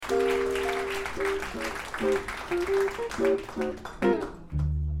I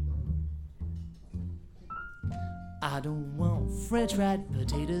don't want French fried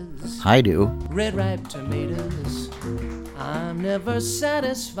potatoes. I do. Red ripe tomatoes. I'm never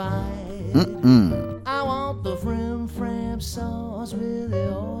satisfied. I want the frim fram sauce with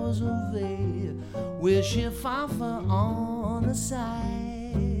the Orzove, with chifafa on the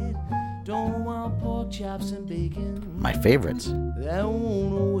side. Don't want pork chops and bacon. My favorites. That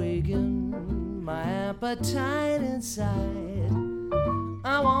won't awaken my appetite inside.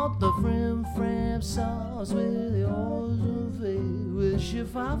 I want the frim fram sauce with the Orzove, with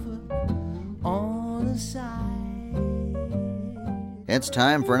chifafa on the side. It's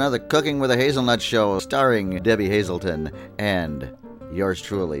time for another Cooking with a Hazelnut show, starring Debbie Hazelton and yours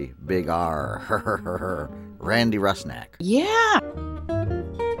truly, Big R, Randy Rusnak. Yeah.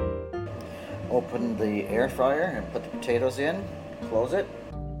 Open the air fryer and put the potatoes in. Close it.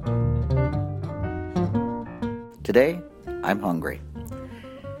 Today, I'm hungry.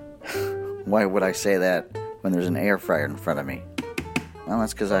 Why would I say that when there's an air fryer in front of me? Well,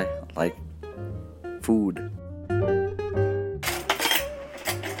 that's because I like food.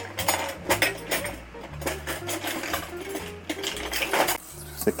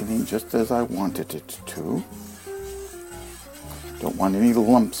 Thickening just as I wanted it to. Don't want any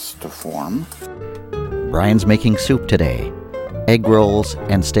lumps to form. Brian's making soup today. Egg rolls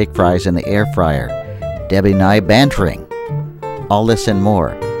and steak fries in the air fryer. Debbie and I bantering. All this and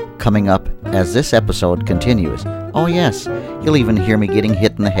more coming up as this episode continues. Oh yes, you'll even hear me getting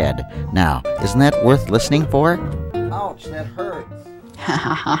hit in the head. Now, isn't that worth listening for? Ouch, that hurts.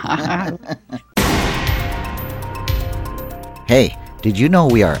 Hey, did you know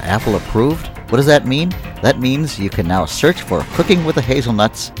we are Apple approved? What does that mean? That means you can now search for Cooking with the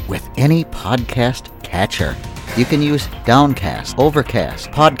Hazelnuts with any podcast catcher. You can use Downcast,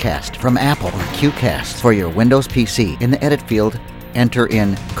 Overcast, Podcast from Apple, or QCast for your Windows PC. In the edit field, enter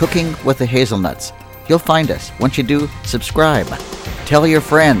in Cooking with the Hazelnuts. You'll find us. Once you do, subscribe. Tell your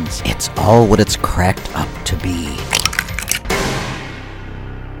friends. It's all what it's cracked up to be.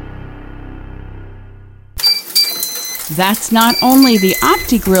 That's not only the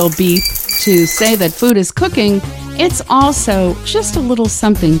OptiGrill beep to say that food is cooking, it's also just a little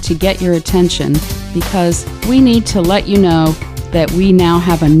something to get your attention, because we need to let you know that we now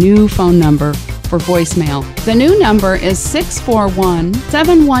have a new phone number for voicemail. The new number is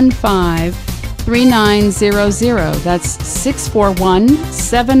 641-715-3900. That's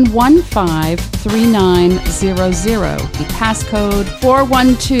 641-715-3900. The passcode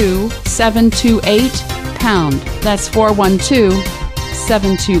 412-728-pound. That's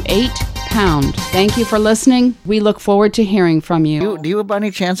 412-728-pound. Thank you for listening. We look forward to hearing from you. Do you by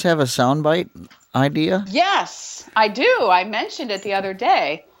any chance have a soundbite idea? Yes, I do. I mentioned it the other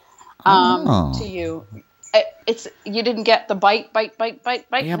day to you. It's you didn't get the bite. Yeah,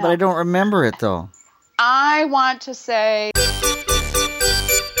 No. but I don't remember it though. I want to say.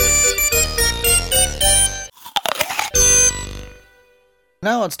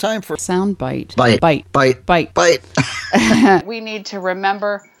 Now it's time for Soundbite. Bite. We need to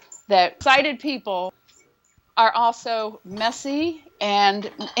remember that sighted people are also messy,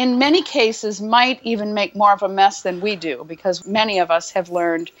 and in many cases might even make more of a mess than we do, because many of us have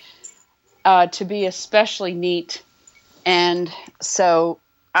learned to be especially neat. And so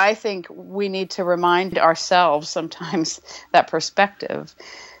I think we need to remind ourselves sometimes that perspective,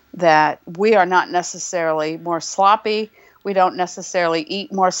 that we are not necessarily more sloppy. We don't necessarily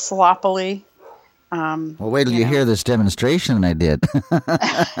eat more sloppily. Well, wait till you hear this demonstration I did.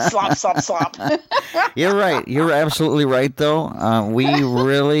 Slop. You're right. You're absolutely right, though. We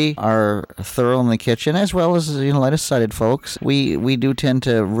really are thorough in the kitchen, as well as lighter-sided folks. We do tend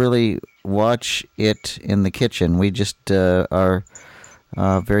to really watch it in the kitchen. We just are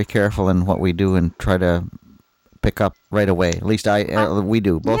very careful in what we do and try to pick up right away. At least we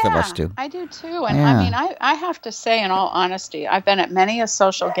do. Both of us do. I do too. And I mean, I have to say, in all honesty, I've been at many a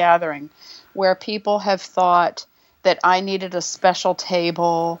social gathering where people have thought that I needed a special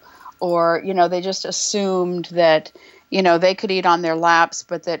table, or, they just assumed that, they could eat on their laps,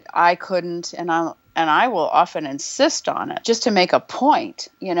 but that I couldn't. And I will often insist on it just to make a point,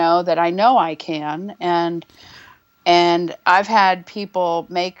 that I know I can. And I've had people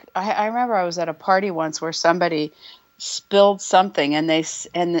I remember I was at a party once where somebody spilled something, and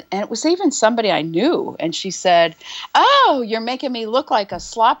it was even somebody I knew, and she said, "Oh, you're making me look like a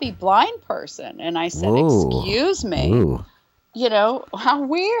sloppy blind person." And I said, "Whoa. Excuse me." Ooh. How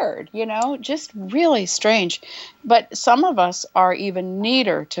weird, just really strange. But some of us are even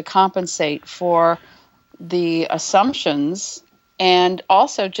neater to compensate for the assumptions and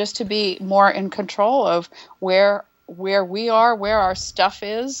also just to be more in control of where we are, where our stuff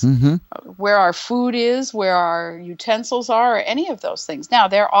is, where our food is, where our utensils are, or any of those things. Now,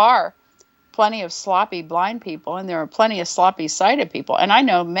 there are plenty of sloppy blind people, and there are plenty of sloppy sighted people. And I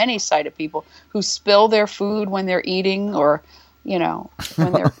know many sighted people who spill their food when they're eating, or,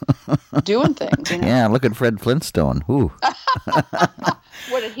 when they're doing things. Yeah, look at Fred Flintstone. Ooh.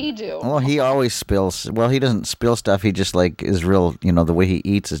 What did he do? Well, he always spills. Well, he doesn't spill stuff. He just is real, the way he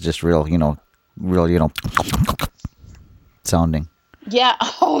eats is just real, sounding. Yeah.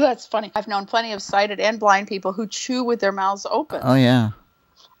 Oh, that's funny. I've known plenty of sighted and blind people who chew with their mouths open. Oh, yeah.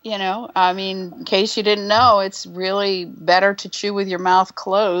 In case you didn't know, it's really better to chew with your mouth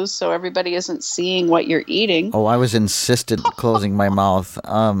closed so everybody isn't seeing what you're eating. Oh, I was insisted closing my mouth.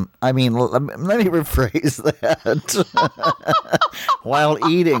 Let me rephrase that. While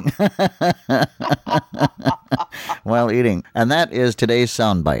eating. While eating. And that is today's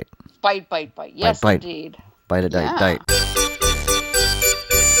soundbite. Bite. Yes, bite. Indeed. Bite a dite, dite.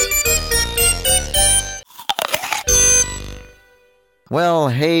 Well,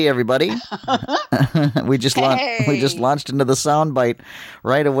 hey everybody! we just launched into the soundbite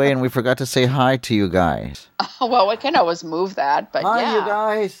right away, and we forgot to say hi to you guys. Well, we can always move that, but hi, you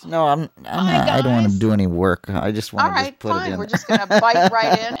guys. No, I don't want to do any work. I just want to just put it in. We're just going to bite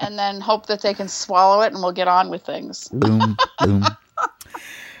right in, and then hope that they can swallow it, and we'll get on with things. Boom, boom.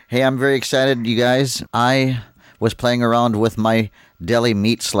 Hey, I'm very excited, you guys. I was playing around with my deli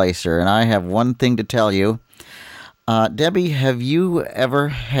meat slicer, and I have one thing to tell you. Debbie, have you ever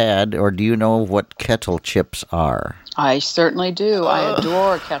had, or do you know what kettle chips are? I certainly do. I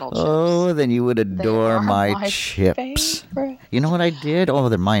adore kettle chips. Oh, then you would adore my chips. Favorite. You know what I did? Oh,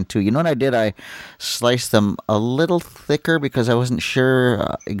 they're mine too. You know what I did? I sliced them a little thicker because I wasn't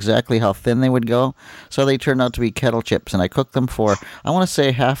sure exactly how thin they would go. So they turned out to be kettle chips, and I cooked them for, I want to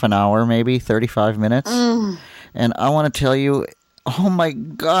say half an hour, maybe 35 minutes. And I want to tell you, oh my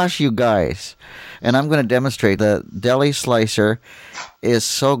gosh, you guys. And I'm going to demonstrate. The deli slicer is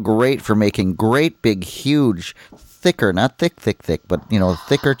so great for making great, big, huge, thicker, not thick, but,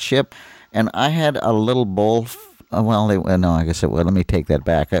 thicker chip. And I had a little bowl. Let me take that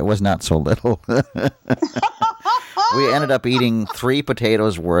back. It was not so little. We ended up eating 3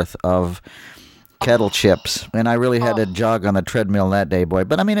 potatoes worth of kettle chips, and I really had to jog on the treadmill that day, boy.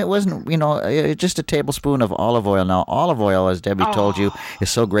 But I mean, it wasn't, just a tablespoon of olive oil. Now, olive oil, as Debbie told you,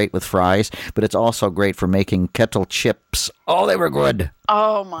 is so great with fries, but it's also great for making kettle chips. Oh, they were good.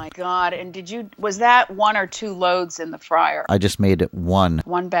 Oh my God! And was that 1 or 2 loads in the fryer? I just made it one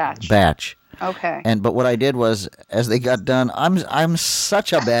batch. Okay. But what I did was, as they got done, I'm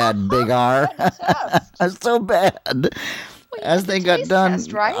such a bad big R. I'm so bad. As they got done,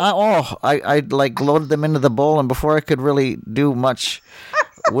 test, right? I loaded them into the bowl, and before I could really do much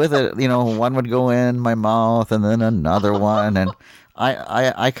with it, one would go in my mouth, and then another one, and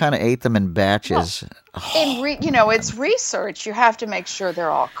I kind of ate them in batches. It's research. You have to make sure they're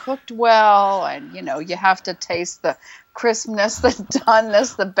all cooked well, and you have to taste the crispness, the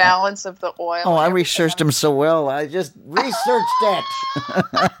doneness, the balance of the oil. Oh, I researched them so well. I just researched it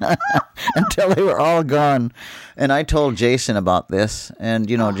until they were all gone. And I told Jason about this. And,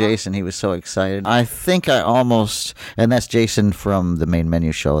 Jason, he was so excited. I think and that's Jason from the Main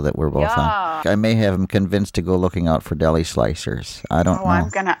Menu Show that we're both on. I may have him convinced to go looking out for deli slicers. I don't know. I'm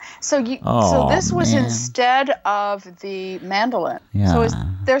going to. So this was instead of the mandolin. Yeah. So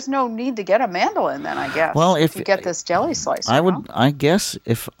there's no need to get a mandolin then, I guess. Well, if you get this deli slicer. I guess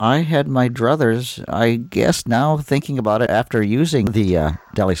if I had my druthers, I guess now thinking about it after using the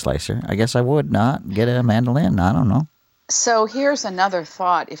deli slicer, I guess I would not get a mandolin. I don't know. So here's another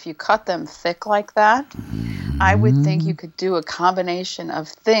thought. If you cut them thick like that, I would think you could do a combination of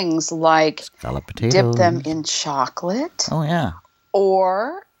things like scalloped potatoes. Dip them in chocolate. Oh, yeah.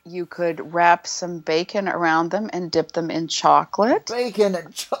 Or you could wrap some bacon around them and dip them in chocolate. Bacon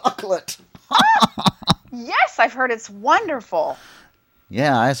and chocolate. Yes, I've heard it's wonderful.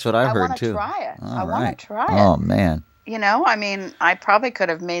 Yeah, that's what I've heard too. I want to try it. Oh, man. I probably could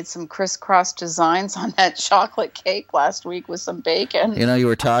have made some crisscross designs on that chocolate cake last week with some bacon. You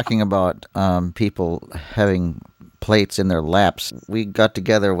were talking about people having plates in their laps. We got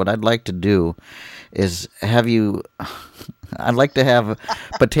together. What I'd like to do is I'd like to have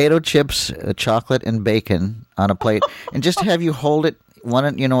potato chips, chocolate, and bacon on a plate, and just have you hold it one,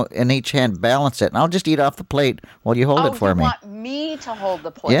 in each hand, balance it, and I'll just eat off the plate while you hold it for me. You want me to hold the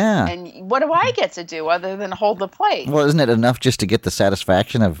plate? Yeah. And what do I get to do other than hold the plate? Well, isn't it enough just to get the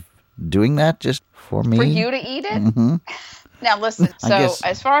satisfaction of doing that just for me? For you to eat it? Mm-hmm. Now, listen,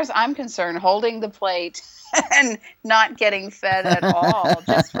 as far as I'm concerned, holding the plate and not getting fed at all,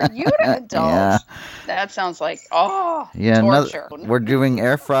 just for you to indulge. Yeah. That sounds like, Yeah, torture. we're doing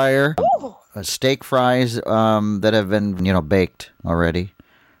air fryer steak fries that have been, baked already,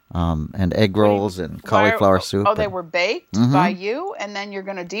 and egg rolls and cauliflower soup. Oh, they were baked by you, and then you're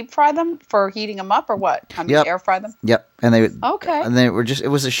going to deep fry them for heating them up, or what? I mean, Yep. air fry them? Yep, and they were just. It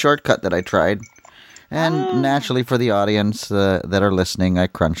was a shortcut that I tried, and naturally for the audience that are listening, I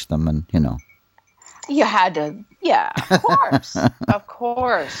crunched them, and You had to, yeah, of course, of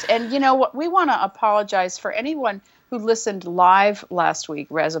course. And you know what? We want to apologize for anyone who listened live last week,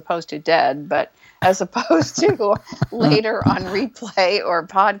 as opposed to dead, but as opposed to later on replay or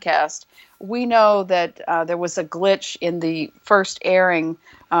podcast. We know that there was a glitch in the first airing,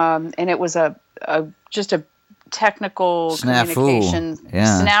 and it was just a technical communication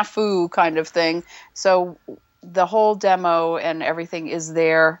snafu kind of thing. So the whole demo and everything is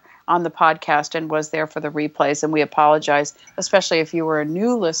there on the podcast and was there for the replays, and we apologize, especially if you were a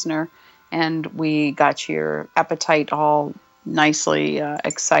new listener and we got your appetite all nicely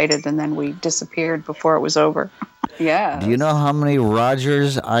excited and then we disappeared before it was over. Yeah. Do you know how many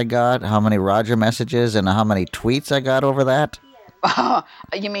Rogers I got, how many Roger messages, and how many tweets I got over that?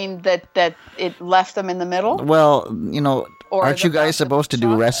 You mean that it left them in the middle? Well, Or aren't you guys supposed to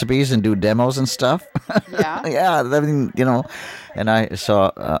do recipes and do demos and stuff? Yeah. Yeah, I mean, and I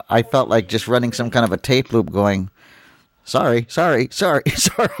felt like just running some kind of a tape loop going, sorry.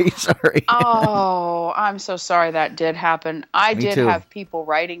 Oh, I'm so sorry that did happen. I did too. have people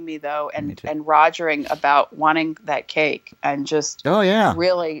writing me, though, and rogering about wanting that cake and just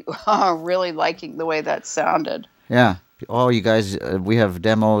really, really liking the way that sounded. Yeah. Oh, you guys, we have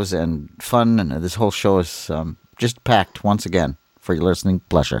demos and fun, and this whole show is just packed once again for your listening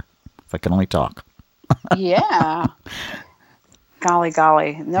pleasure. If I can only talk. Yeah.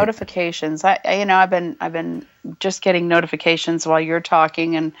 Golly, notifications. I've been just getting notifications while you're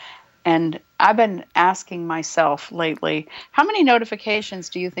talking, and I've been asking myself lately, how many notifications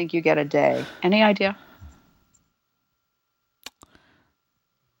do you think you get a day? Any idea?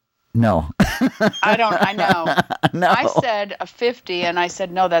 No. I know. No. I said 50, and I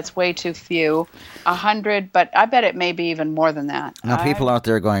said, no, that's way too few. 100, but I bet it may be even more than that. Now, people out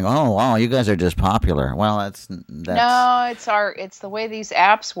there going, oh, wow, you guys are just popular. Well, that's... No, it's the way these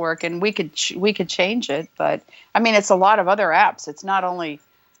apps work, and we could change it, but, I mean, it's a lot of other apps. It's not only...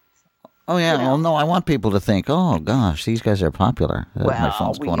 Oh, yeah. Well, no, I want people to think, oh, gosh, these guys are popular. My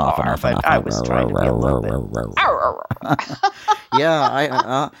phone's going off and off and off. I was trying to be a little bit...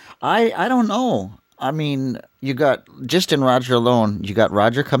 Yeah, I don't know. I mean, you got, just in Roger alone, you got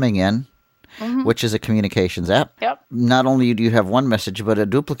Roger coming in, which is a communications app. Yep. Not only do you have one message, but a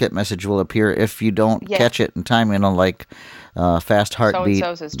duplicate message will appear if you don't catch it in time, like fast heartbeat.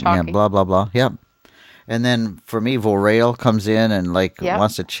 So-and-so's is talking. Yeah, blah, blah, blah. Yep. And then for me, Vorail comes in and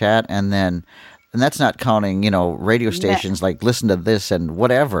wants to chat, and that's not counting, radio stations like Listen to This and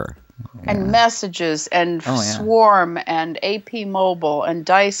whatever. And messages and Swarm and AP Mobile and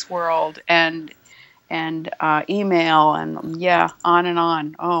Dice World and email and on and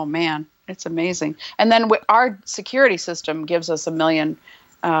on. Oh man, it's amazing. And then our security system gives us 1 million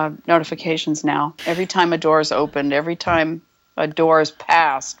notifications now. Every time a door is opened, every time a door is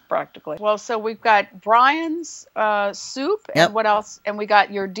passed, practically. Well, so we've got Brian's soup, and what else? And we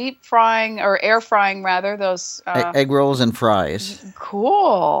got your deep frying, or air frying rather, those... egg rolls and fries.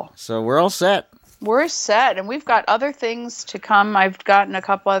 Cool. So we're all set. We're set, and we've got other things to come. I've gotten a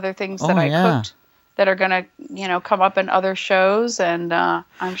couple other things that I cooked that are going to, come up in other shows, and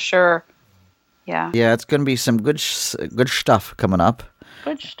I'm sure, Yeah, it's going to be some good stuff coming up.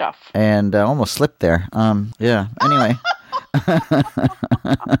 Good stuff. And almost slipped there. Anyway...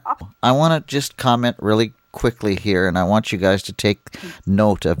 I want to just comment really quickly here, and I want you guys to take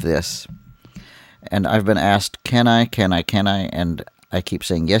note of this. And I've been asked, can I? And I keep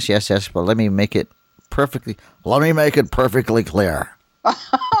saying yes, but let me make it perfectly clear.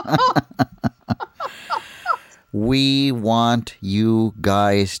 We want you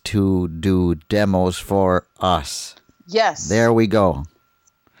guys to do demos for us. Yes. There we go.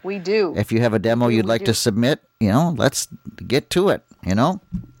 We do. If you have a demo you'd like to submit, let's get to it, We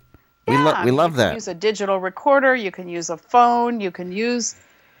love that. You can use a digital recorder, you can use a phone, you can use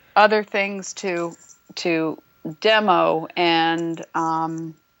other things to demo and,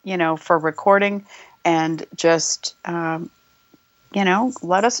 for recording, and just,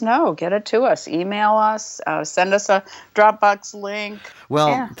 let us know. Get it to us. Email us. Send us a Dropbox link.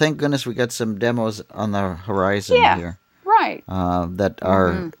 Well, thank goodness we got some demos on the horizon here. Right. That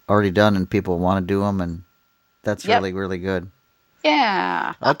are already done and people want to do them, and that's really, really good.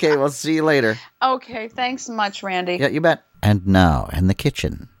 Yeah. Okay, we'll see you later. Okay, thanks much, Randy. Yeah, you bet. And now, in the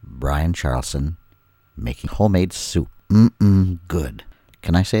kitchen, Brian Charlson making homemade soup. Good.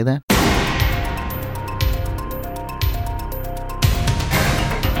 Can I say that?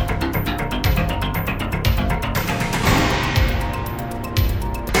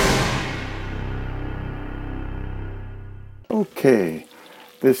 Okay,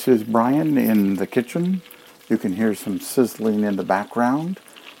 this is Brian in the kitchen. You can hear some sizzling in the background.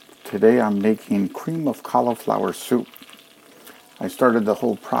 Today I'm making cream of cauliflower soup. I started the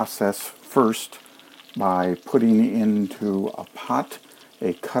whole process first by putting into a pot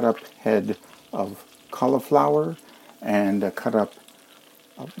a cut up head of cauliflower and a cut up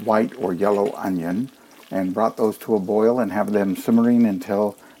white or yellow onion, and brought those to a boil and have them simmering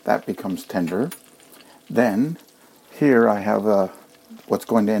until that becomes tender. Then here I have what's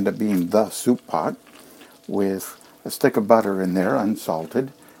going to end up being the soup pot with a stick of butter in there,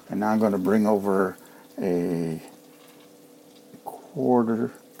 unsalted. And now I'm going to bring over a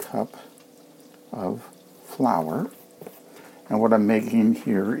 1/4 cup of flour. And what I'm making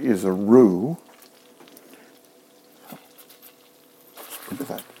here is a roux. Look at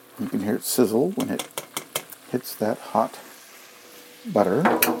that. You can hear it sizzle when it hits that hot butter.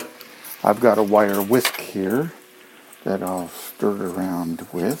 I've got a wire whisk here that I'll stir around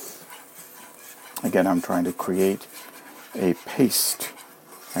with. Again, I'm trying to create a paste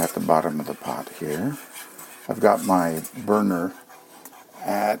at the bottom of the pot here. I've got my burner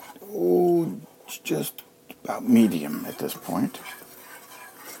at, just about medium at this point.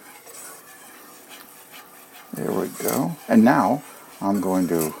 There we go. And now I'm going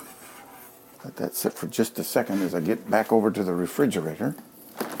to let that sit for just a second as I get back over to the refrigerator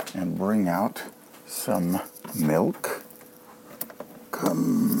and bring out some milk.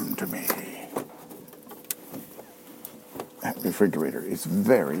 Come to me. That refrigerator is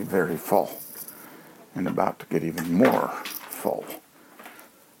very, very full and about to get even more full.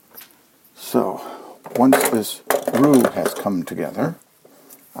 So, once this roux has come together,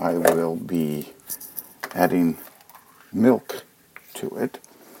 I will be adding milk to it.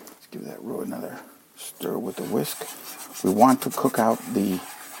 Let's give that roux another stir with the whisk. We want to cook out the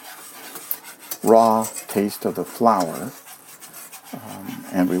raw taste of the flour,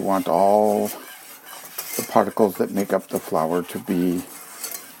 and we want all the particles that make up the flour to be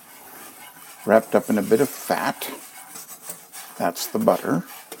wrapped up in a bit of fat. That's the butter.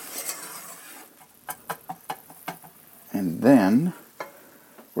 And then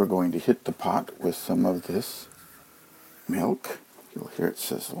we're going to hit the pot with some of this milk. You'll hear it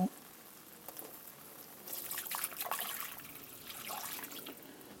sizzle.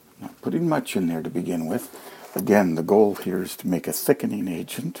 Not putting much in there to begin with. Again, the goal here is to make a thickening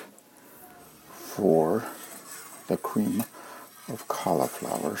agent for the cream of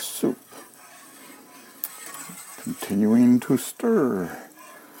cauliflower soup. Continuing to stir.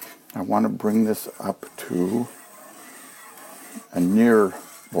 I want to bring this up to a near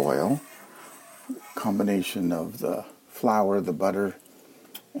boil. Combination of the flour, the butter,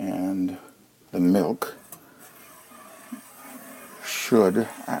 and the milk should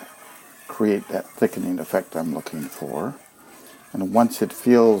create that thickening effect I'm looking for. And once it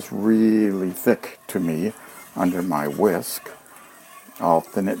feels really thick to me under my whisk, I'll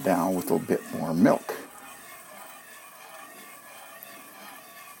thin it down with a bit more milk.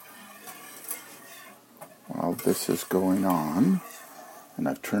 While this is going on, and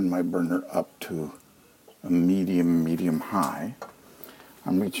I've turned my burner up to a medium high,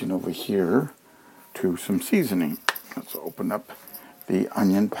 I'm reaching over here to some seasoning. Let's open up the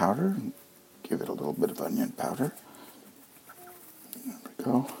onion powder and give it a little bit of onion powder. There we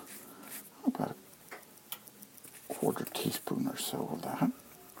go. About a 1/4 teaspoon or so of that.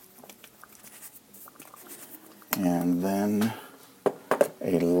 And then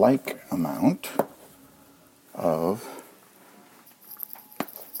a like amount of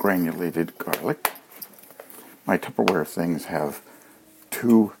granulated garlic. My Tupperware things have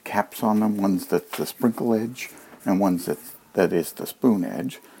 2 caps on them. One's that's the sprinkle edge and one's that is the spoon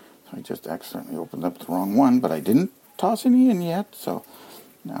edge. So I just accidentally opened up the wrong one, but I didn't toss any in yet, so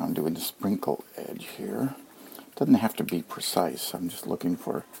now I'm doing the sprinkle edge here. Doesn't have to be precise. I'm just looking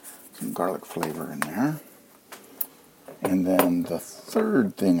for some garlic flavor in there. And then the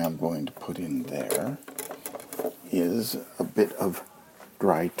third thing I'm going to put in there is a bit of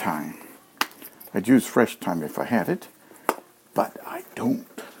dry thyme. I'd use fresh thyme if I had it, but I don't.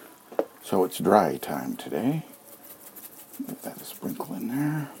 So it's dry thyme today. Give that a sprinkle in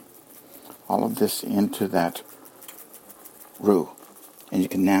there. All of this into that roux. And you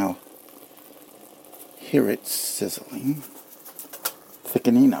can now hear it sizzling.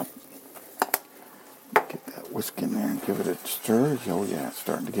 thickening up. Get that whisk in there and give it a stir. Oh yeah, it's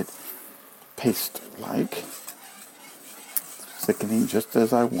starting to get paste-like. Thickening just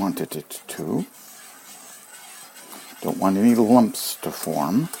as I wanted it to. Don't want any lumps to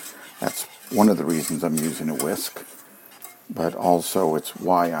form. That's one of the reasons I'm using a whisk. But also it's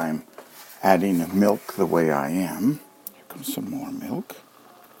why I'm adding milk the way I am. Here comes some more milk.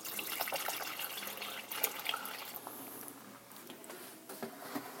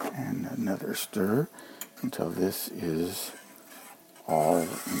 And another stir until this is all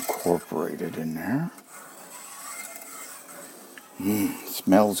incorporated in there.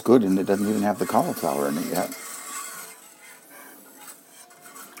 Smells good, and it doesn't even have the cauliflower in it yet.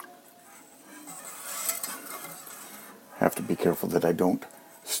 Have to be careful that I don't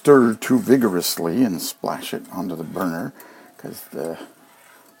stir too vigorously and splash it onto the burner, because the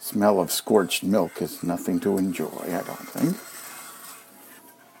smell of scorched milk is nothing to enjoy, I don't think.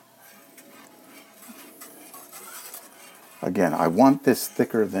 Again, I want this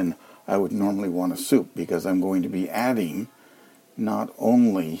thicker than I would normally want a soup, because I'm going to be adding not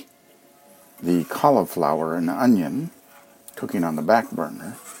only the cauliflower and onion, cooking on the back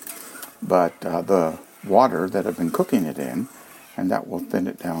burner, but the water that I've been cooking it in, and that will thin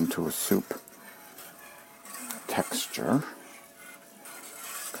it down to a soup texture,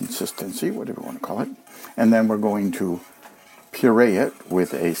 consistency, whatever you want to call it. And then we're going to puree it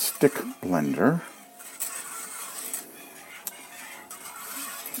with a stick blender.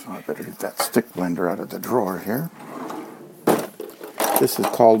 So I better get that stick blender out of the drawer here. This is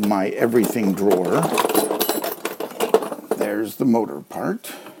called my everything drawer. There's the motor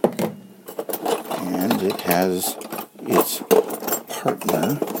part. And it has its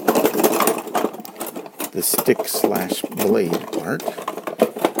partner, the stick/blade part.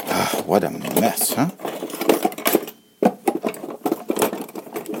 Ah, what a mess, huh?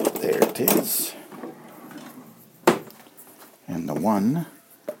 There it is. And the one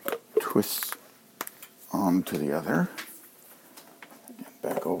twists onto the other.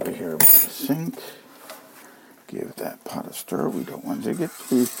 Back over here by the sink. Give that pot a stir. We don't want it to get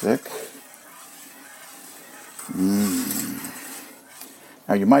too thick.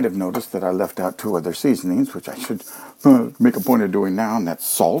 Now you might have noticed that I left out 2 other seasonings, which I should make a point of doing now, and that's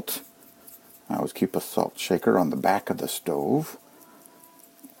salt. I always keep a salt shaker on the back of the stove.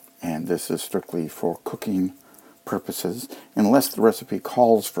 And this is strictly for cooking purposes. Unless the recipe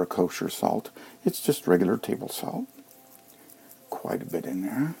calls for kosher salt, it's just regular table salt. Quite a bit in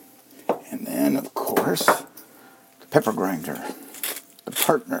there. And then, of course, the pepper grinder, the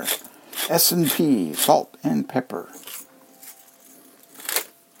partner, S&P, salt and pepper.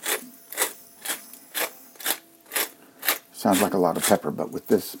 Sounds like a lot of pepper, but with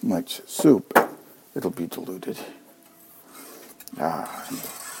this much soup, it'll be diluted. And the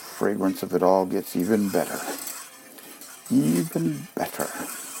fragrance of it all gets even better. Even better.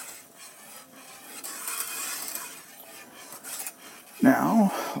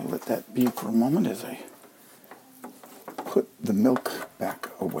 Now, I'll let that be for a moment as I put the milk back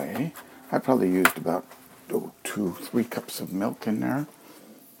away. I probably used about 2-3 cups of milk in there.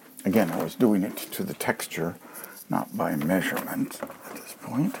 Again, I was doing it to the texture, not by measurement at this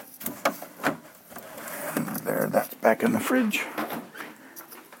point. And there, that's back in the fridge.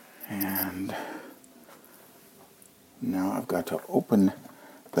 And now I've got to open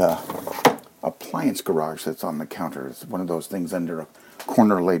the appliance garage that's on the counter. It's one of those things under a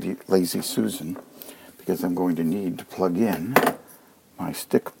corner Lazy Susan, because I'm going to need to plug in my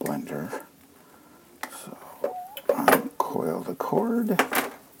stick blender. So uncoil the cord,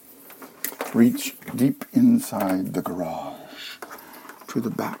 reach deep inside the garage to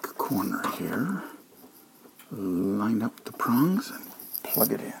the back corner here, line up the prongs and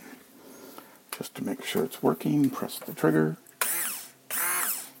plug it in. Just to make sure it's working, press the trigger.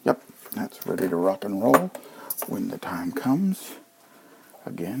 Yep, that's ready to rock and roll when the time comes.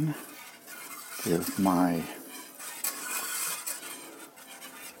 Again, give my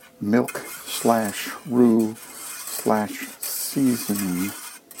milk/roux/seasoning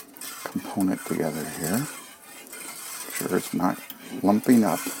component together here. Make sure it's not lumping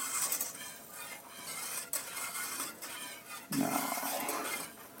up. Now,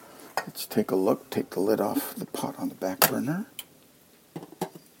 let's take a look. Take the lid off the pot on the back burner.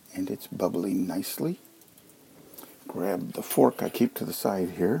 And it's bubbling nicely. Grab the fork I keep to the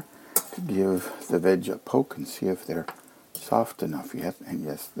side here to give the veg a poke and see if they're soft enough yet. And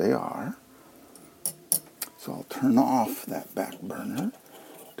yes, they are. So I'll turn off that back burner.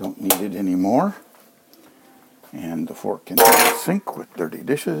 Don't need it anymore. And the fork into the sink with dirty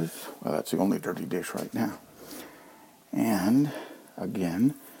dishes. Well, that's the only dirty dish right now. And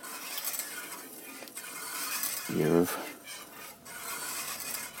again, give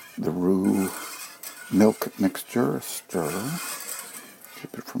the roux milk mixture a stir.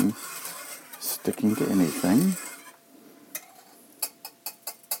 Keep it from sticking to anything.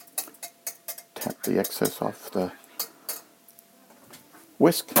 Tap the excess off the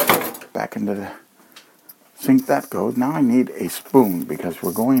whisk. Back into the sink that goes. Now I need a spoon because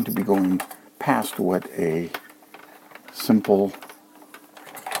we're going to be going past what a simple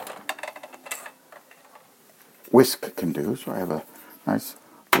whisk can do. So I have a nice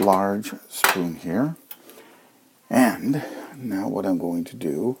large spoon here. And now what I'm going to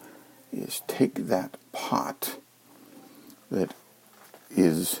do is take that pot that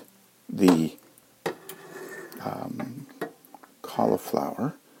is the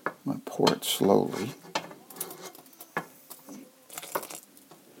cauliflower. I'm going to pour it slowly.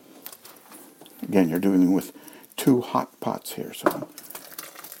 Again, you're dealing with 2 hot pots here, so I'm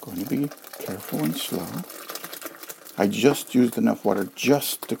going to be careful and slow. I just used enough water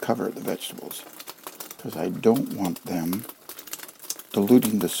just to cover the vegetables because I don't want them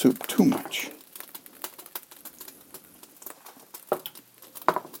diluting the soup too much.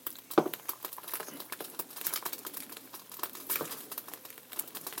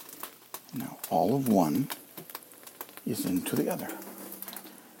 Now all of one is into the other.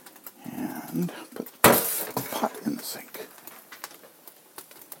 And put the pot in the sink.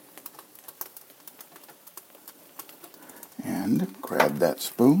 And grab that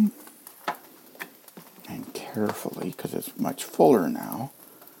spoon and carefully, because it's much fuller now,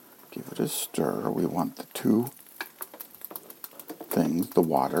 give it a stir. We want the 2 things, the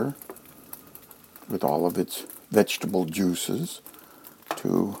water with all of its vegetable juices,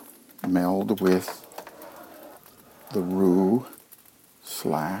 to meld with the roux /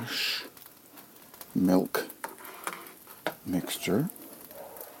 milk mixture.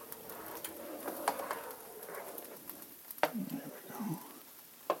 There we go.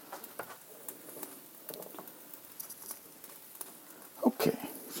 Okay,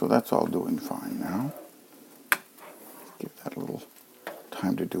 so that's all doing fine now. Give that a little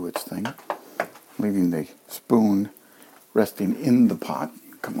time to do its thing. Leaving the spoon resting in the pot.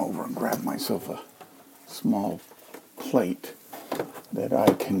 Come over and grab myself a small plate that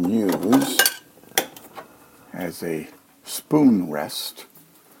I can use as a spoon rest.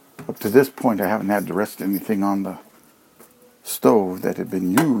 Up to this point I haven't had to rest anything on the stove that had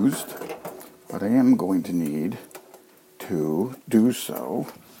been used, but I am going to need to do so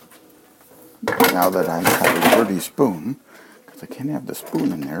now that I have a dirty spoon, because I can't have the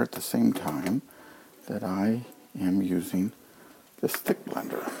spoon in there at the same time that I am using the stick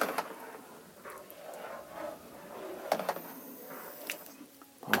blender.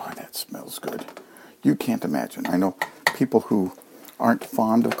 Boy, that smells good. You can't imagine. I know people who aren't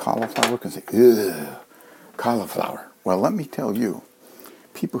fond of cauliflower can say, ugh, cauliflower. Well, let me tell you,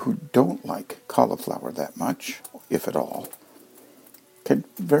 people who don't like cauliflower that much, if at all, can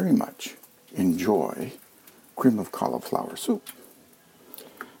very much enjoy cream of cauliflower soup.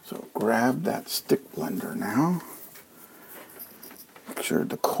 So grab that stick blender now. Make sure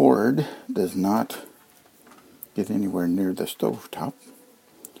the cord does not get anywhere near the stovetop.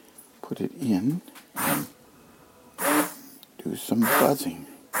 Put it in and do some buzzing.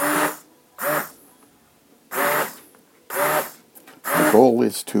 The goal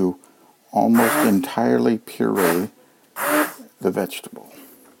is to almost entirely puree the vegetable.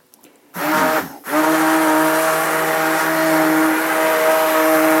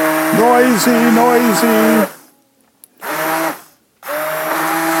 Noisy, noisy.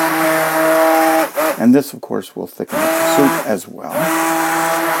 And this, of course, will thicken up the soup as well.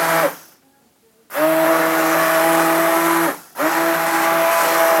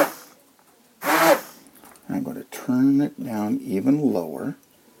 I'm going to turn it down even lower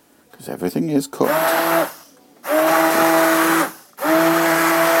because everything is cooked.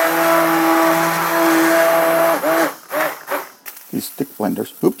 These stick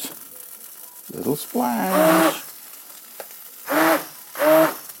blenders, oops, little splash.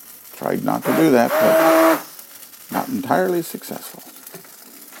 Tried not to do that, but not entirely successful.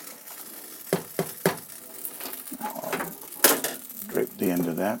 Now I'll drape the end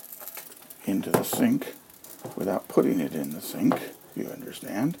of that into the sink without putting it in the sink, if you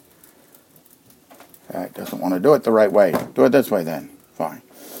understand. It doesn't want to do it the right way. Do it this way then. Fine.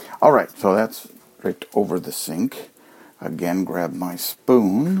 All right, so that's draped over the sink. Again, grab my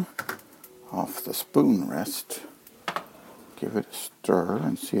spoon off the spoon rest. Give it a stir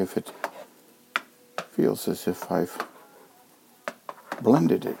and see if it feels as if I've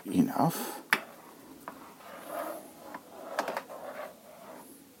blended it enough.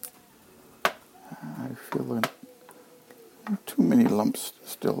 lumps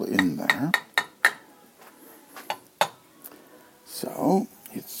still in there. So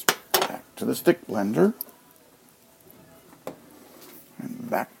it's back to the stick blender and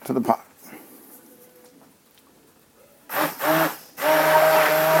back to the pot.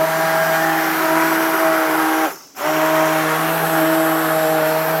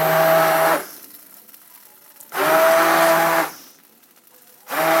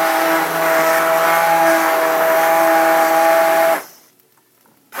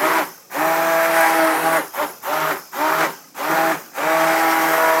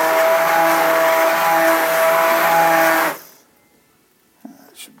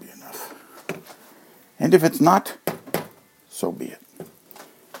 And if it's not, so be it.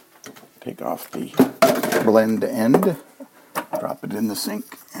 Take off the blend end, drop it in the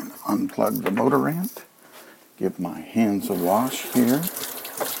sink, and unplug the motor amp. Give my hands a wash here.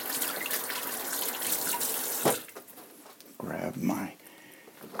 Grab my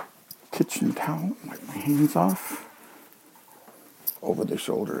kitchen towel, wipe my hands off. Over the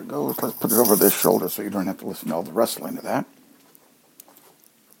shoulder it goes. Let's put it over this shoulder so you don't have to listen to all the rustling of that.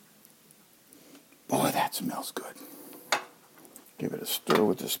 Boy, that smells good. Give it a stir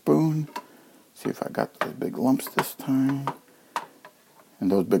with a spoon. See if I got those big lumps this time. And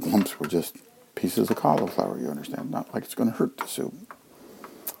those big lumps were just pieces of cauliflower, you understand? Not like it's going to hurt the soup.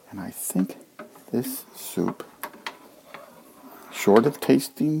 And I think this soup, short of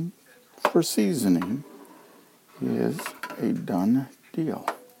tasting for seasoning, is a done deal.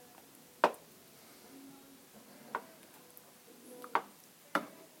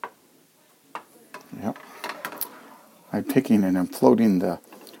 Yep. I'm taking and I'm floating the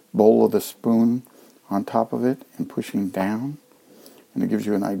bowl of the spoon on top of it and pushing down. And it gives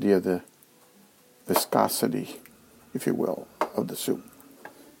you an idea of the viscosity, if you will, of the soup.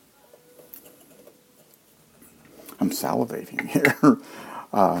 I'm salivating here.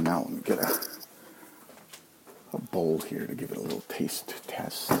 Now let me get a bowl here to give it a little taste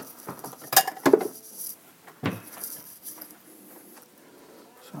test. So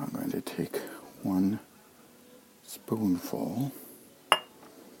I'm going to take one spoonful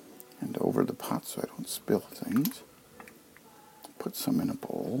and over the pot so I don't spill things. Put some in a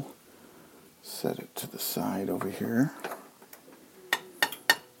bowl. Set it to the side over here.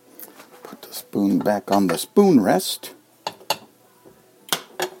 Put the spoon back on the spoon rest,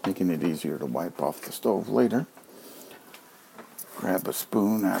 making it easier to wipe off the stove later. Grab a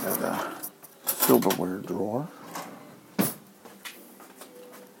spoon out of the silverware drawer.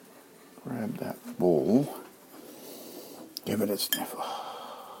 Grab that bowl. Give it a sniff.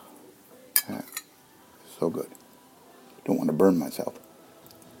 So good. Don't want to burn myself.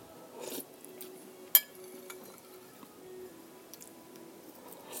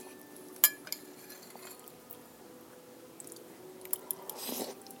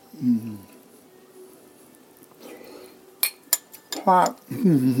 Hot.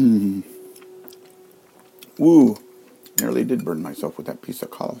 Woo. Nearly did burn myself with that piece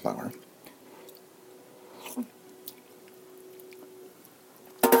of cauliflower.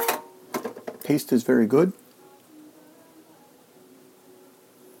 Taste is very good.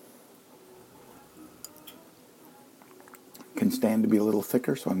 Can stand to be a little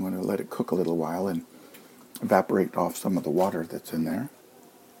thicker, so I'm going to let it cook a little while and evaporate off some of the water that's in there.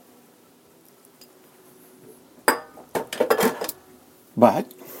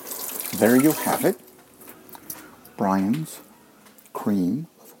 But there you have it. Brian's cream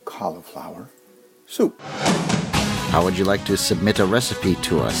of cauliflower soup. How would you like to submit a recipe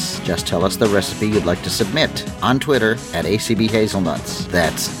to us? Just tell us the recipe you'd like to submit on Twitter at ACB Hazelnuts.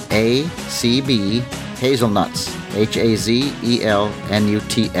 That's ACB Hazelnuts. Hazelnuts.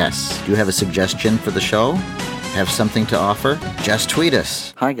 Do you have a suggestion for the show? Have something to offer? Just tweet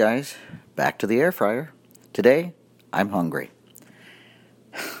us. Hi guys, back to the air fryer. Today, I'm hungry.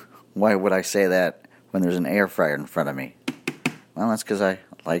 Why would I say that when there's an air fryer in front of me? Well, that's because I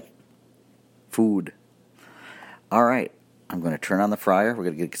like food. All right, I'm going to turn on the fryer. We're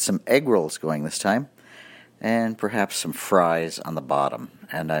going to get some egg rolls going this time, and perhaps some fries on the bottom.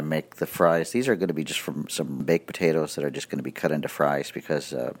 And I make the fries. These are going to be just from some baked potatoes that are just going to be cut into fries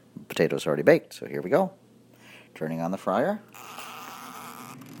because potatoes are already baked. So here we go. Turning on the fryer.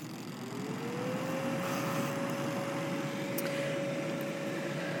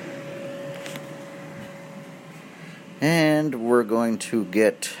 And we're going to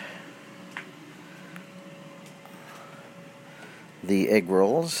get the egg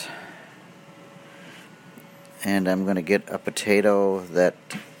rolls. And I'm going to get a potato that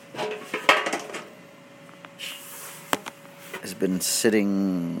has been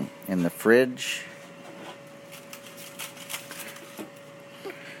sitting in the fridge.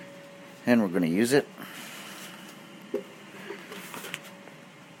 and we're going to use it.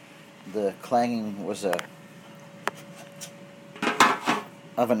 The clanging was a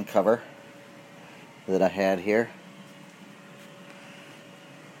oven cover that I had here.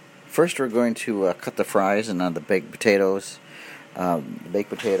 First we're going to cut the fries and the baked potatoes. The baked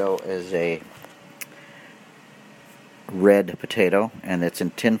potato is a red potato and it's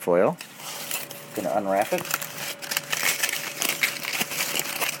in tin foil. Going to unwrap it.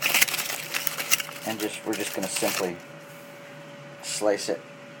 And we're just going to simply slice it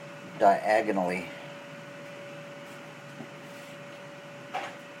diagonally.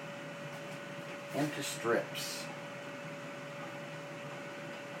 Into strips.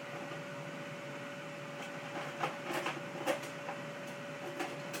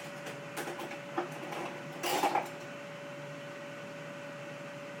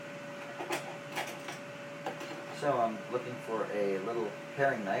 So I'm looking for a little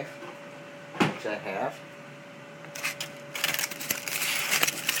paring knife, which I have.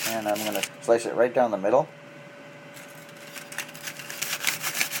 And I'm going to slice it right down the middle.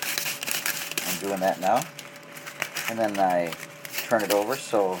 I'm doing that now. And then I turn it over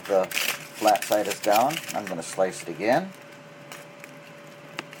so the flat side is down. I'm going to slice it again.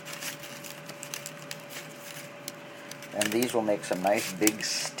 And these will make some nice big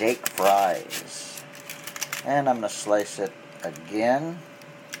steak fries. And I'm going to slice it again.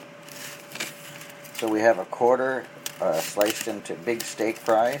 So we have a quarter sliced into big steak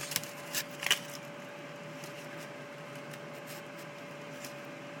fries.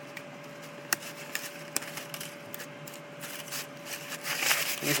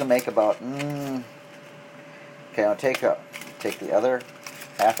 These will make about, okay, I'll take the other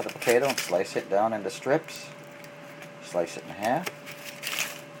half of the potato and slice it down into strips. Slice it in half.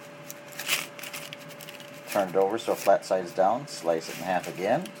 Turn it over so flat side's down. Slice it in half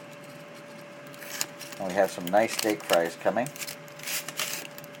again. And we have some nice steak fries coming.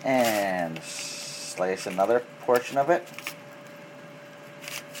 And slice another portion of it.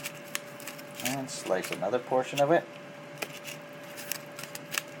 And slice another portion of it.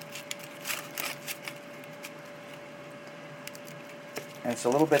 And it's a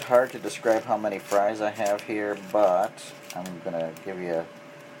little bit hard to describe how many fries I have here, but I'm going to give you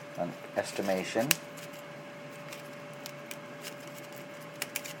an estimation.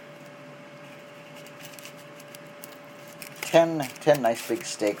 10 nice big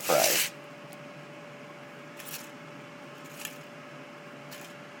steak fries.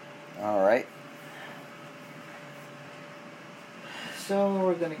 Alright. So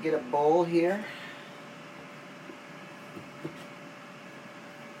we're going to get a bowl here.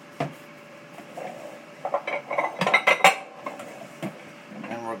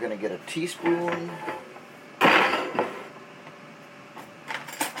 And we're going to get a teaspoon.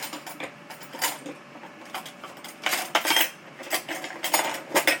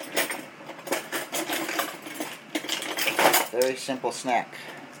 Very simple snack.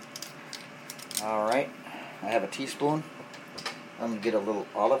 Alright, I have a teaspoon. I'm going to get a little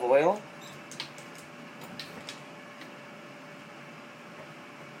olive oil.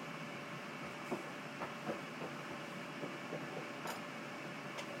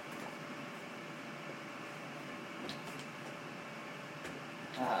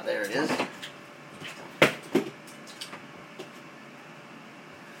 There it is.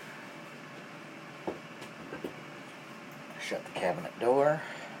 Shut the cabinet door.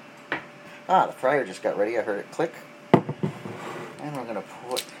 The fryer just got ready. I heard it click. And we're going to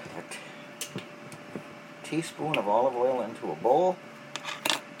put a teaspoon of olive oil into a bowl.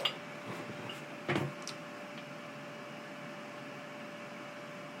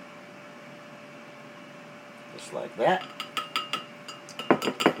 Just like that.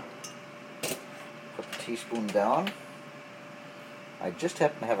 Put the teaspoon down. I just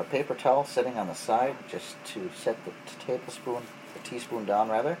happen to have a paper towel sitting on the side just to set the teaspoon down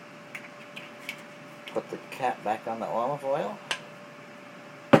rather. Put the cap back on the olive oil.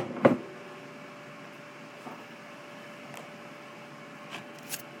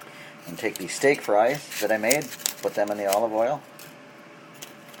 And take these steak fries that I made, put them in the olive oil.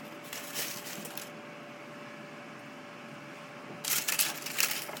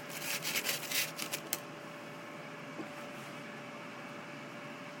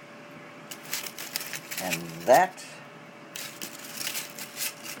 And that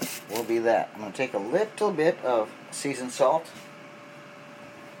will be that. I'm going to take a little bit of seasoned salt.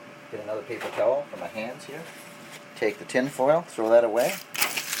 Get another paper towel for my hands here. Take the tin foil, throw that away.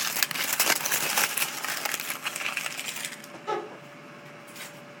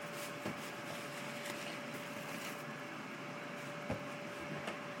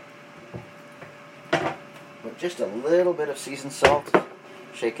 just a little bit of seasoned salt.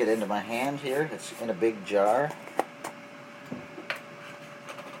 Shake it into my hand here. It's in a big jar.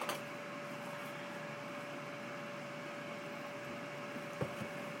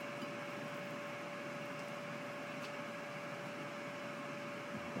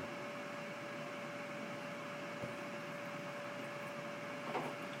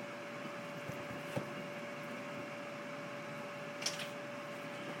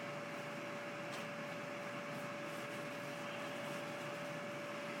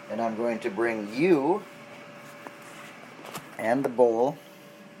 And I'm going to bring you and the bowl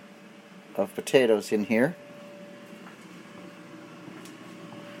of potatoes in here.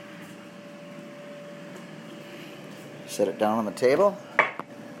 Set it down on the table.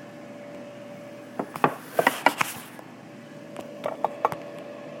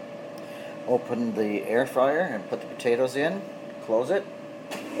 Open the air fryer and put the potatoes in. Close it.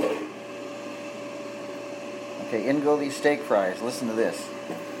 Okay, in go these steak fries. Listen to this.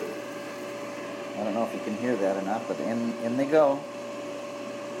 I don't know if you can hear that or not, but in they go.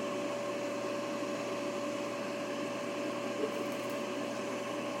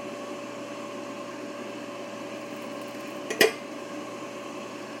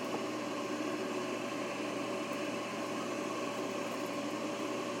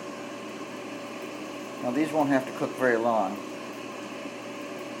 Now these won't have to cook very long.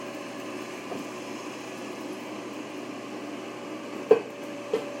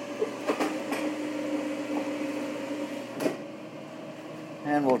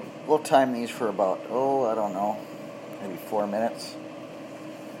 And we'll time these for about, I don't know, maybe 4 minutes.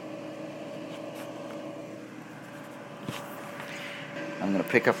 I'm going to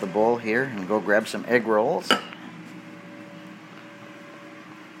pick up the bowl here and go grab some egg rolls.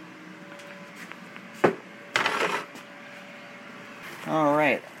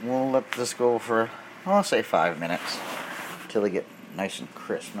 Alright, we'll let this go for, I'll say 5 minutes until they get nice and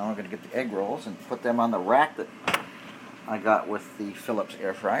crisp. Now we're going to get the egg rolls and put them on the rack that I got with the Philips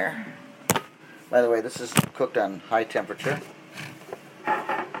air fryer. By the way, this is cooked on high temperature.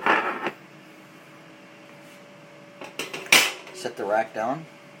 Set the rack down.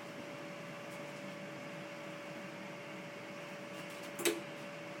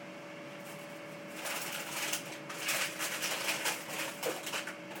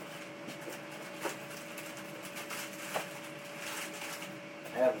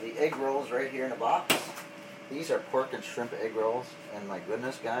 Have the egg rolls right here in a box. These are pork and shrimp egg rolls, and my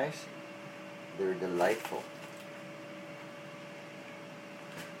goodness, guys, they're delightful.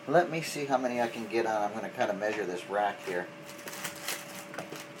 Let me see how many I can get on. I'm going to kind of measure this rack here.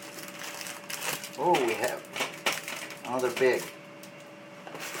 Oh, they're big.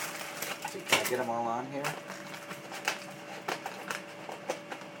 See, can I get them all on here?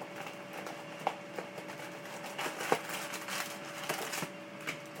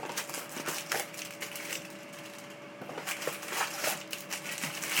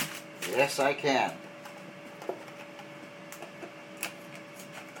 Yes, I can.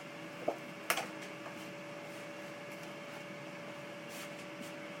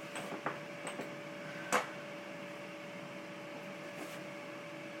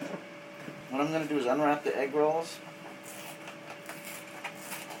 What I'm going to do is unwrap the egg rolls.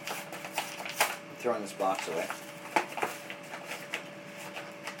 I'm throwing this box away.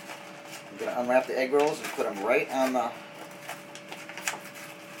 I'm going to unwrap the egg rolls and put them right on the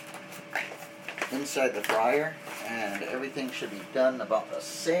inside the fryer, and everything should be done about the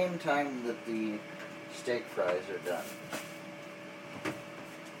same time that the steak fries are done.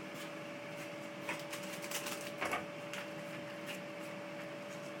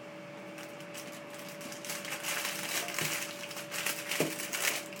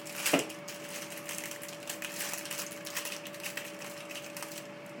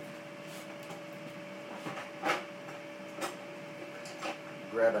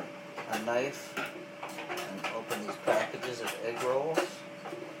 Grab a knife and open these packages of egg rolls.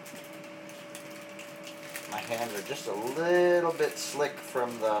 My hands are just a little bit slick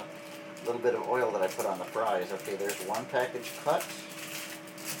from the little bit of oil that I put on the fries. Okay, there's one package cut,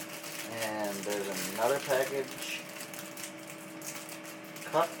 and there's another package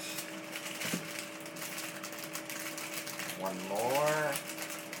cut. One more.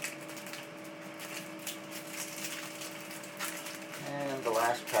 And the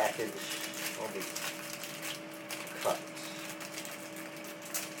last package will be cut.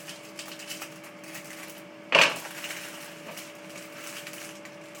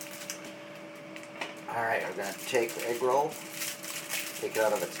 Alright, we're going to take the egg roll, take it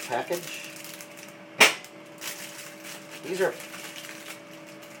out of its package. These are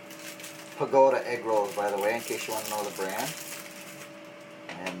Pagoda egg rolls, by the way, in case you want to know the brand.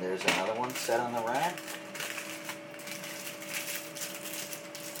 And there's another one set on the rack.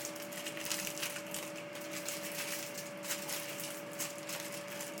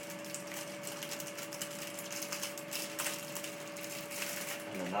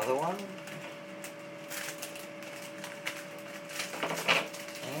 And another one.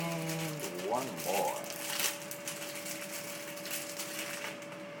 And one more.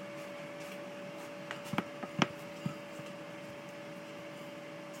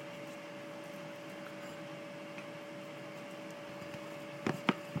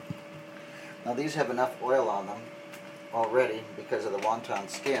 Now these have enough oil on them already because of the wonton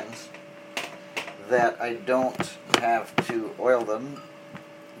skins that I don't have to oil them.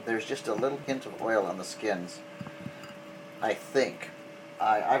 There's just a little hint of oil on the skins, I think.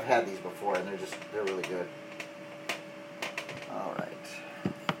 I've had these before and they're really good. All right.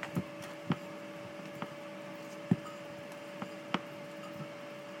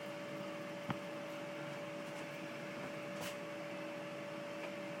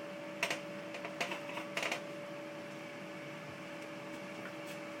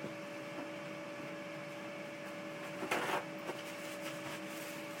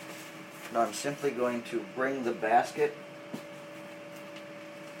 Now I'm simply going to bring the basket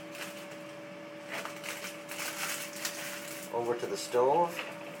over to the stove,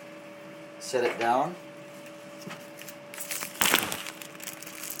 set it down,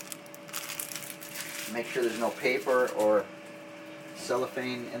 make sure there's no paper or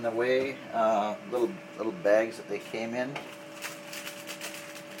cellophane in the way, little bags that they came in.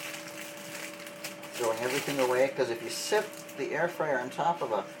 Throwing everything away, because if you sit the air fryer on top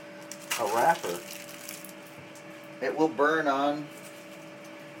of a wrapper, it will burn on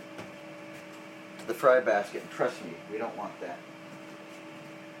to the fry basket, and trust me, we don't want that.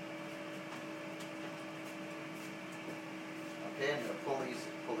 Okay, I'm going to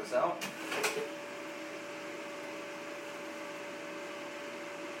pull this out.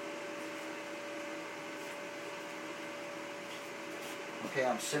 Okay,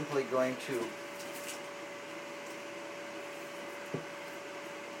 I'm simply going to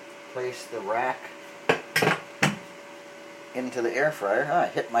place the rack into the air fryer. I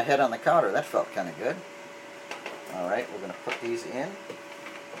hit my head on the counter. That felt kind of good. Alright, we're going to put these in.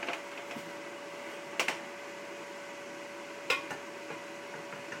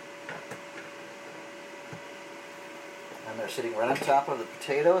 And they're sitting right on top of the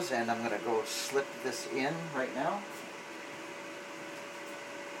potatoes, and I'm going to go slip this in right now.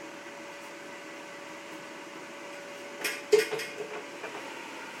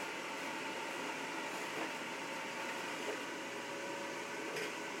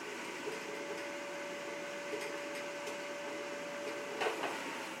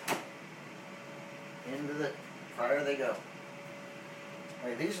 Into the fryer they go.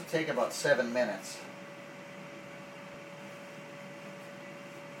 Okay, these will take about 7 minutes.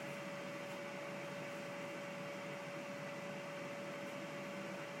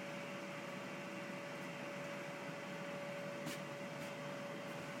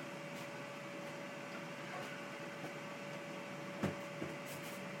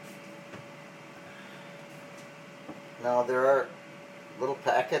 Now there are little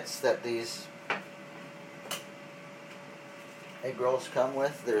packets that these egg rolls come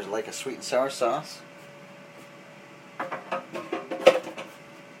with. There's like a sweet and sour sauce.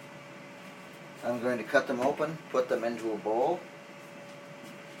 I'm going to cut them open, put them into a bowl,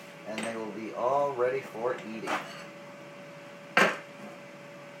 and they will be all ready for eating.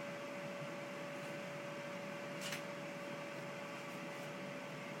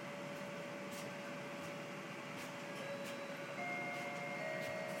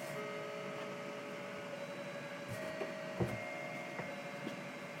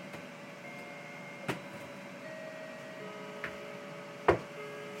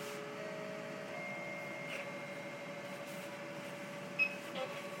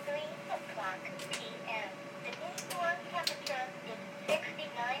 p.m. The indoor temperature is 69.3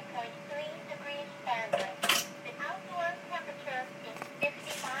 degrees Fahrenheit. The outdoor temperature is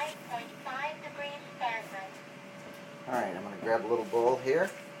 55.5 degrees Fahrenheit. Alright, I'm going to grab a little bowl here.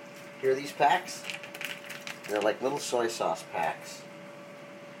 Here are these packs. They're like little soy sauce packs.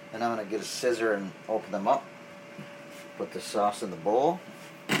 And I'm going to get a scissor and open them up. Put the sauce in the bowl.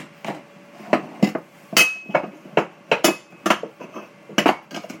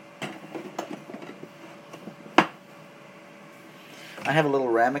 I have a little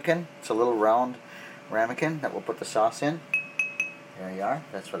ramekin. It's a little round ramekin that we'll put the sauce in. There you are.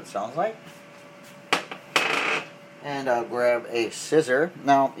 That's what it sounds like. And I'll grab a scissor.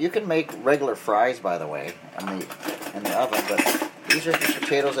 Now, you can make regular fries, by the way, in the oven, but these are just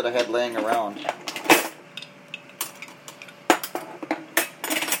potatoes that I had laying around.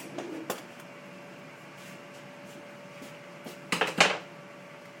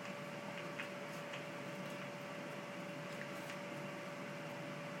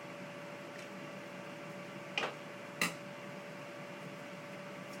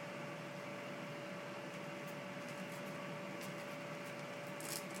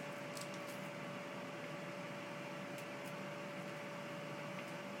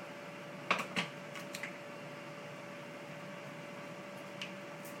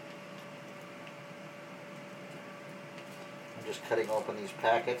 I'm just cutting open these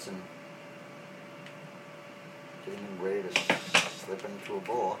packets and getting them ready to slip into a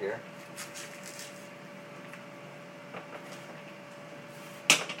bowl here.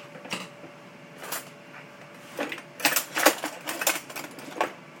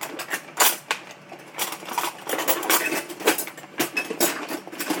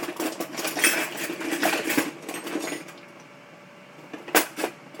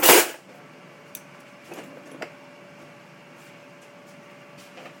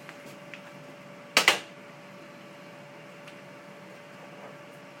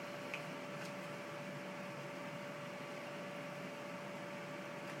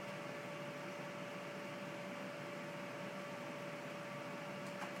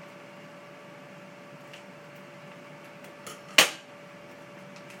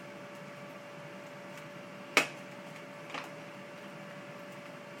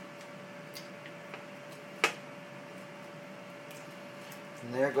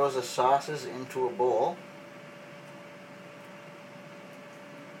 And there goes the sauces into a bowl.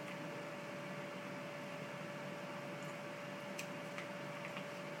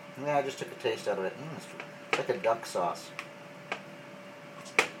 And then I just took a taste out of it. It's like a duck sauce.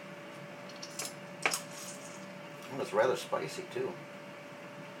 It's rather spicy too.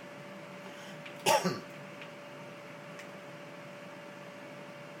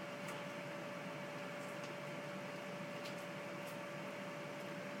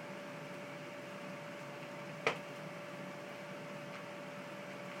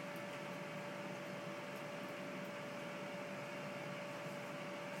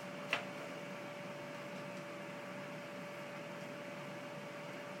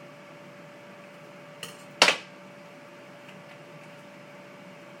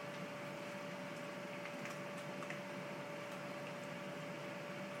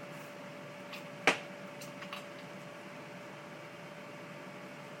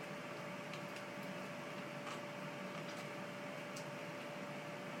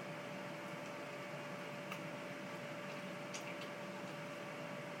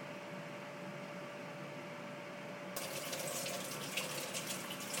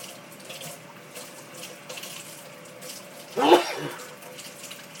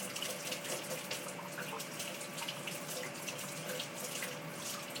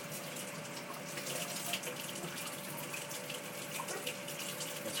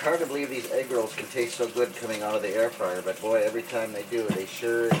 It's hard to believe these egg rolls can taste so good coming out of the air fryer, but boy, every time they do, they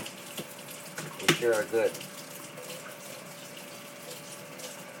sure are good.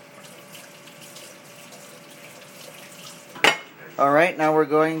 Alright, now we're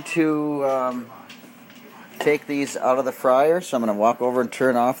going to take these out of the fryer, so I'm going to walk over and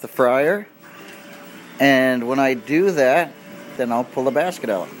turn off the fryer. And when I do that, then I'll pull the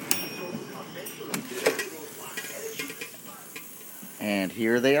basket out. And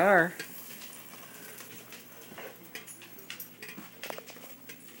here they are.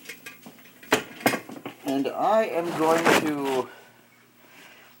 And I am going to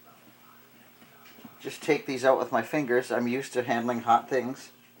just take these out with my fingers. I'm used to handling hot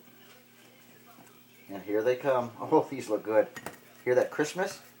things. And here they come. Oh, these look good. Hear that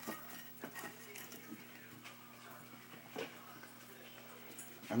crispness?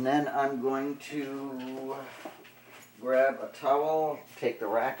 And then I'm going to grab a towel, take the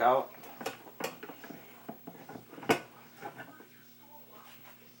rack out.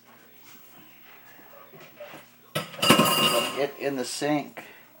 Put it in the sink.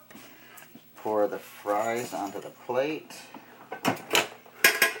 Pour the fries onto the plate.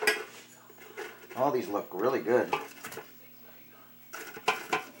 Oh, these look really good.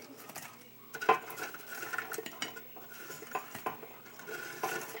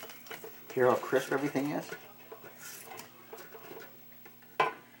 Hear how crisp everything is?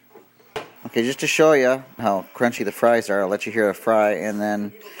 Okay, just to show you how crunchy the fries are, I'll let you hear a fry and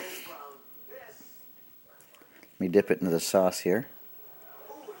then let me dip it into the sauce here.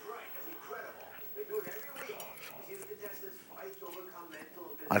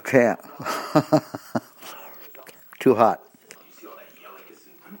 I can't. Too hot.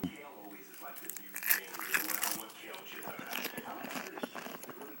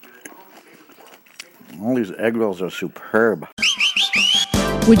 All these egg rolls are superb.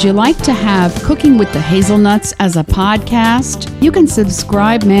 Would you like to have Cooking with the Hazelnuts as a podcast? You can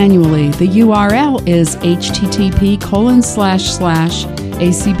subscribe manually. The URL is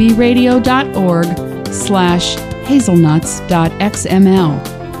http://acbradio.org/hazelnuts.xml.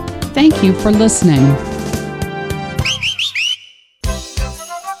 Thank you for listening.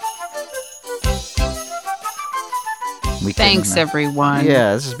 Thanks, everyone.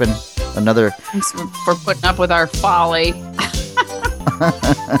 Yeah, this has been another... Thanks for putting up with our folly.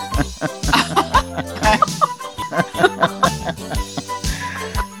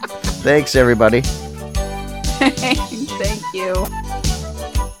 Thanks, everybody. Thank you.